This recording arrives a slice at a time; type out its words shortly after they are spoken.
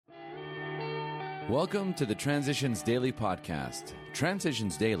Welcome to the Transitions Daily podcast.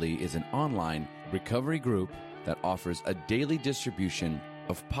 Transitions Daily is an online recovery group that offers a daily distribution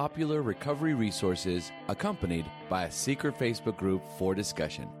of popular recovery resources accompanied by a secret Facebook group for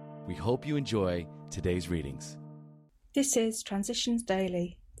discussion. We hope you enjoy today's readings. This is Transitions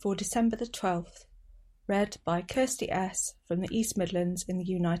Daily for December the 12th, read by Kirsty S. from the East Midlands in the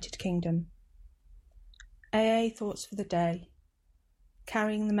United Kingdom. AA Thoughts for the Day.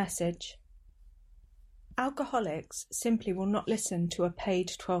 Carrying the Message. Alcoholics simply will not listen to a paid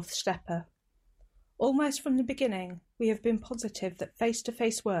 12th stepper. Almost from the beginning, we have been positive that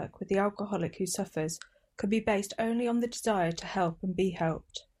face-to-face work with the alcoholic who suffers could be based only on the desire to help and be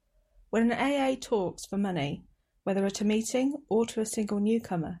helped. When an AA talks for money, whether at a meeting or to a single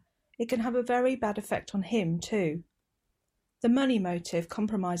newcomer, it can have a very bad effect on him too. The money motive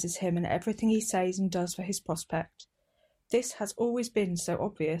compromises him in everything he says and does for his prospect. This has always been so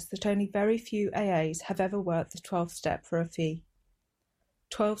obvious that only very few AAs have ever worked the 12th step for a fee.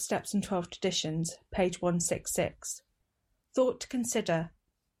 12 Steps and 12 Traditions, page 166. Thought to consider.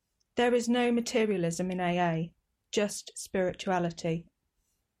 There is no materialism in AA, just spirituality.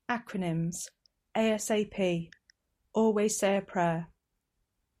 Acronyms. ASAP. Always say a prayer.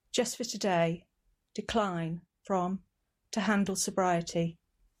 Just for today. Decline from to handle sobriety.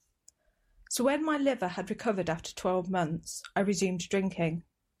 So when my liver had recovered after 12 months, I resumed drinking.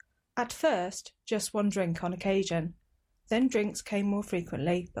 At first, just one drink on occasion. Then drinks came more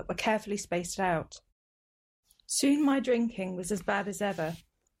frequently, but were carefully spaced out. Soon my drinking was as bad as ever,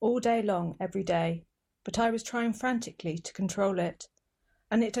 all day long, every day, but I was trying frantically to control it,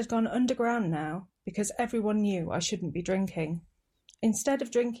 and it had gone underground now because everyone knew I shouldn't be drinking. Instead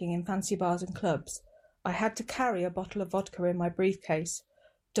of drinking in fancy bars and clubs, I had to carry a bottle of vodka in my briefcase,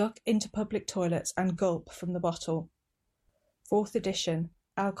 duck into public toilets and gulp from the bottle. 4th edition,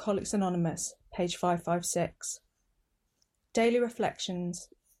 Alcoholics Anonymous, page 556. Daily Reflections,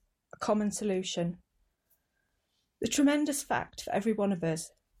 a Common Solution. The tremendous fact for every one of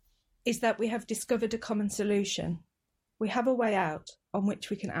us is that we have discovered a common solution. We have a way out on which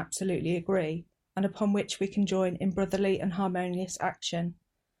we can absolutely agree and upon which we can join in brotherly and harmonious action.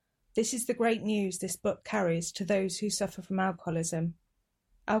 This is the great news this book carries to those who suffer from alcoholism.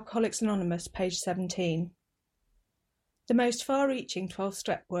 Alcoholics Anonymous, page 17. The most far-reaching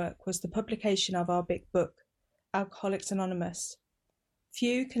 12-step work was the publication of our big book, Alcoholics Anonymous.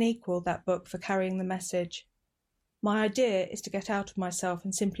 Few can equal that book for carrying the message. My idea is to get out of myself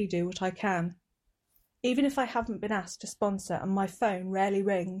and simply do what I can. Even if I haven't been asked to sponsor and my phone rarely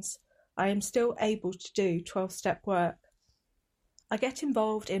rings, I am still able to do 12-step work. I get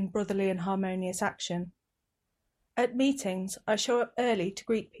involved in brotherly and harmonious action. At meetings, I show up early to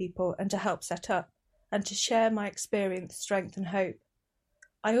greet people and to help set up, and to share my experience, strength and hope.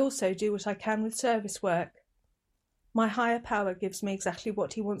 I also do what I can with service work. My higher power gives me exactly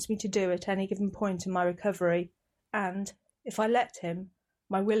what he wants me to do at any given point in my recovery, and, if I let him,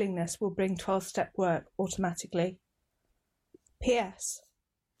 my willingness will bring 12-step work automatically. P.S.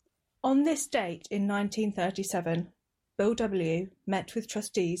 On this date in 1937, Bill W. met with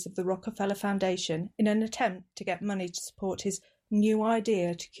trustees of the Rockefeller Foundation in an attempt to get money to support his new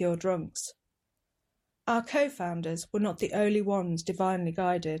idea to cure drunks. Our co-founders were not the only ones divinely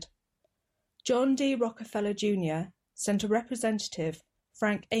guided. John D. Rockefeller Jr. sent a representative,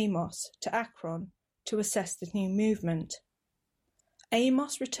 Frank Amos, to Akron to assess the new movement.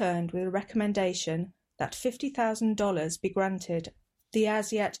 Amos returned with a recommendation that $50,000 be granted the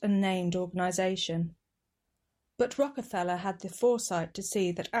as yet unnamed organization. But Rockefeller had the foresight to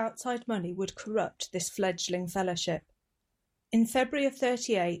see that outside money would corrupt this fledgling fellowship. In February of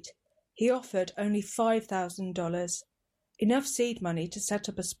 1938, he offered only $5,000, enough seed money to set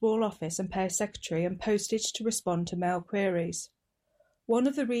up a small office and pay a secretary and postage to respond to mail queries. One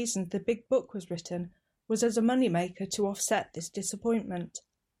of the reasons the big book was written was as a moneymaker to offset this disappointment.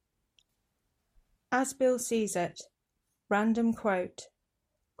 As Bill sees it, random quote,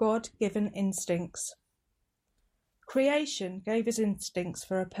 God-given instincts. Creation gave us instincts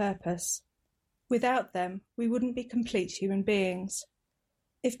for a purpose. Without them, we wouldn't be complete human beings.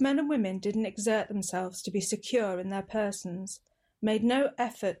 If men and women didn't exert themselves to be secure in their persons, made no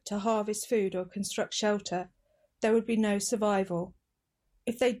effort to harvest food or construct shelter, there would be no survival.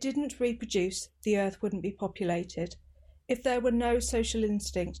 If they didn't reproduce, the earth wouldn't be populated. If there were no social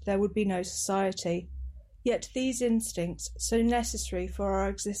instinct, there would be no society. Yet these instincts, so necessary for our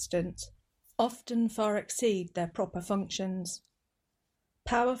existence, often far exceed their proper functions.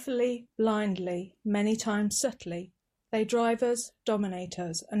 Powerfully, blindly, many times subtly, they drive us, dominate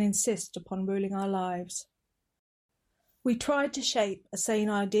us, and insist upon ruling our lives. We tried to shape a sane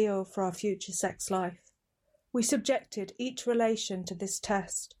ideal for our future sex life. We subjected each relation to this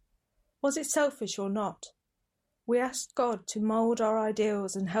test. Was it selfish or not? We asked God to mould our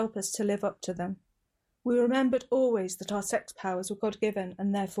ideals and help us to live up to them. We remembered always that our sex powers were God-given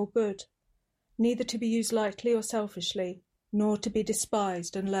and therefore good, neither to be used lightly or selfishly, nor to be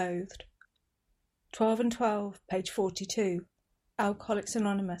despised and loathed. 12 and 12, page 42. Alcoholics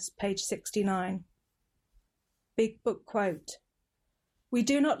Anonymous, page 69. Big Book quote. We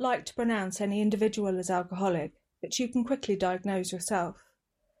do not like to pronounce any individual as alcoholic, but you can quickly diagnose yourself.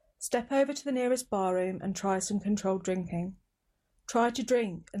 Step over to the nearest barroom and try some controlled drinking. Try to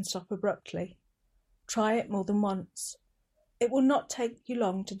drink and stop abruptly. Try it more than once. It will not take you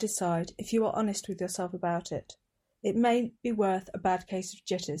long to decide if you are honest with yourself about it. It may be worth a bad case of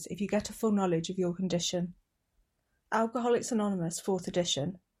jitters if you get a full knowledge of your condition. Alcoholics Anonymous, 4th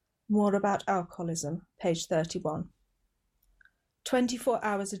edition. More about alcoholism, page 31. 24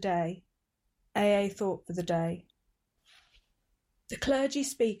 hours a day. AA thought for the day. The clergy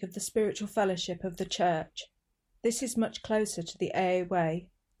speak of the spiritual fellowship of the Church. This is much closer to the AA way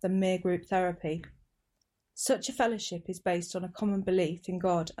than mere group therapy. Such a fellowship is based on a common belief in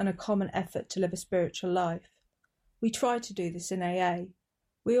God and a common effort to live a spiritual life. We try to do this in AA.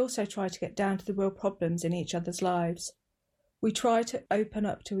 We also try to get down to the real problems in each other's lives. We try to open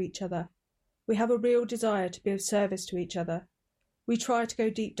up to each other. We have a real desire to be of service to each other. We try to go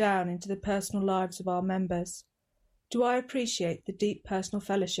deep down into the personal lives of our members. Do I appreciate the deep personal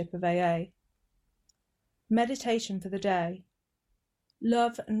fellowship of AA? Meditation for the day.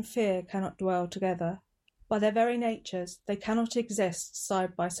 Love and fear cannot dwell together. By their very natures, they cannot exist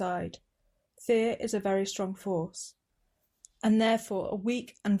side by side. Fear is a very strong force, and therefore a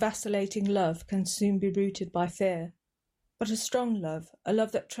weak and vacillating love can soon be rooted by fear. But a strong love, a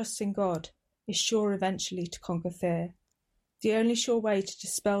love that trusts in God, is sure eventually to conquer fear. The only sure way to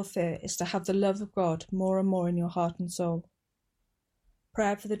dispel fear is to have the love of God more and more in your heart and soul.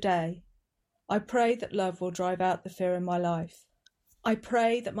 Prayer for the day. I pray that love will drive out the fear in my life. I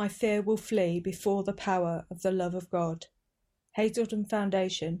pray that my fear will flee before the power of the love of God. Hazelden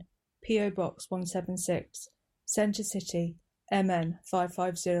Foundation, P.O. Box 176, Centre City, MN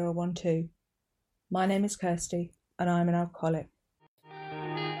 55012. My name is Kirsty, and I am an alcoholic.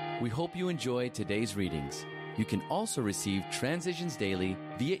 We hope you enjoyed today's readings. You can also receive Transitions Daily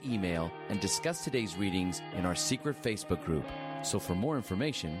via email and discuss today's readings in our secret Facebook group. So for more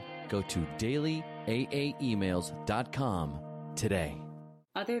information, go to dailyaaemails.com today.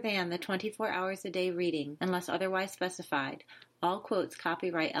 Other than the 24 hours a day reading, unless otherwise specified, all quotes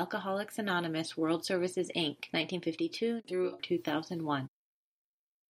copyright Alcoholics Anonymous World Services, Inc., 1952 through 2001.